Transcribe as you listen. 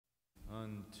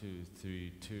2,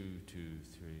 3, 2, 2,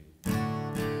 3.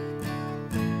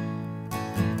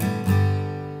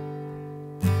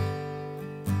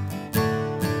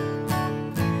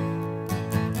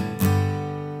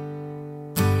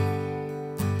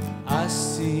 I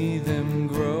see them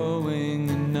growing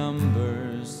in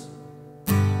numbers,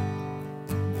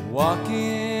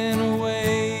 walking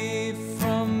away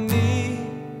from me.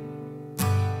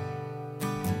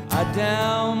 I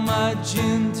down my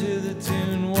gin to the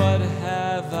tune, what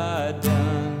have I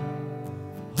done?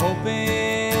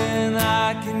 Hoping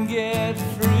I can get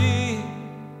free.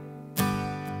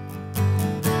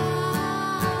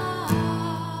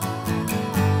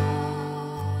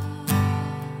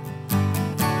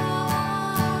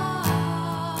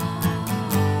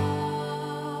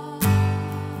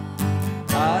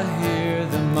 I hear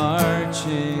the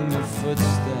marching of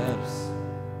footsteps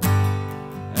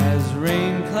as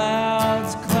rain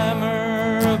clouds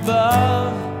clamor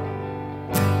above.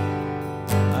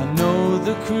 I know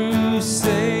the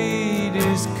crusade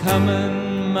is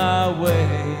coming my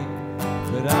way,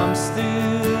 but I'm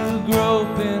still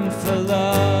groping for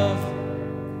love.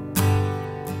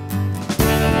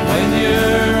 When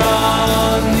you're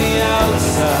on the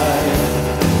outside,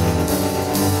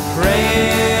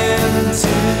 praying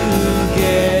to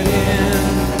get in,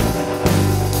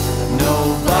 no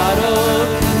bottle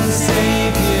can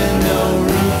save you, no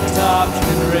rooftop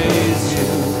can raise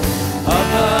you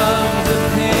above the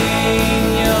pain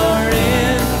you're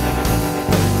in.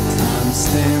 Time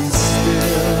stands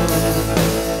still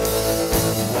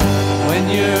when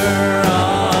you're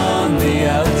on the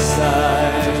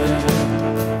outside.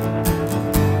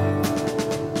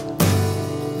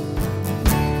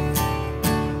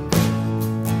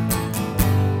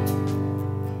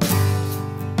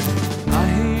 I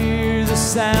hear the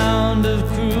sound of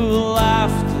cruel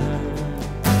laughter.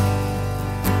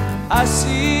 I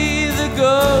see the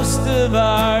ghost of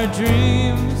our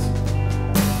dreams.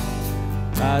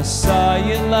 I saw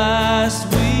you last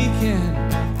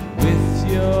weekend with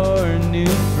your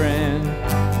new friend,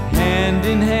 hand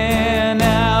in hand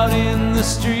out in the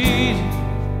street.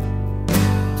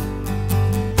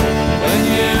 When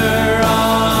you're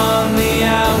on the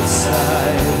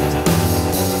outside,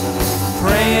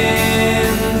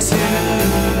 praying to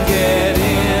get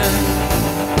in,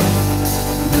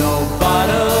 no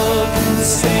bottle can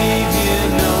save you,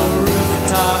 no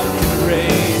rooftop can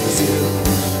raise you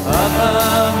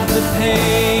above the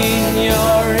pain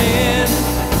you're in.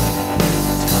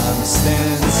 Time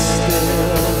stands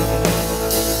still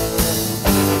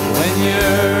when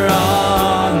you're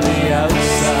on the outside.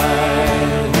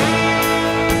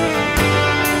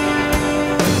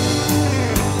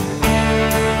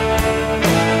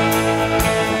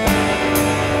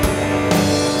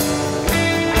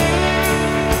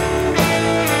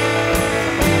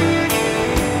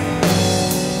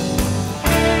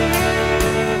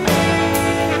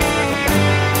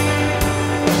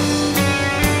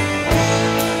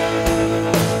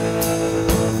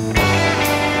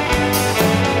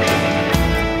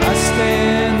 I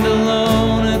stand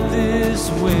alone at this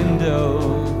window,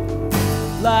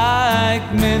 like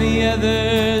many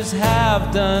others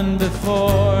have done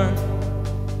before.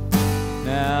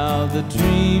 Now the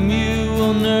dream you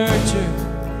will nurture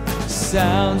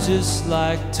sounds just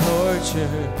like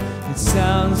torture. It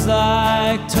sounds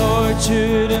like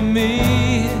torture to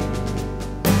me.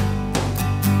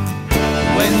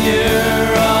 When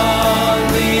you're on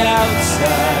the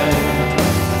outside,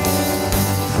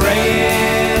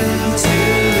 praying to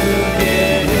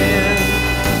get in,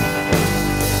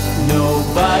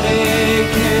 nobody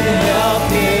can help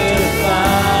you to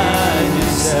find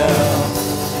yourself.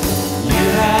 You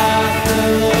have to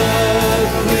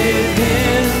look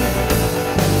within,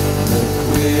 look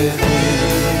within.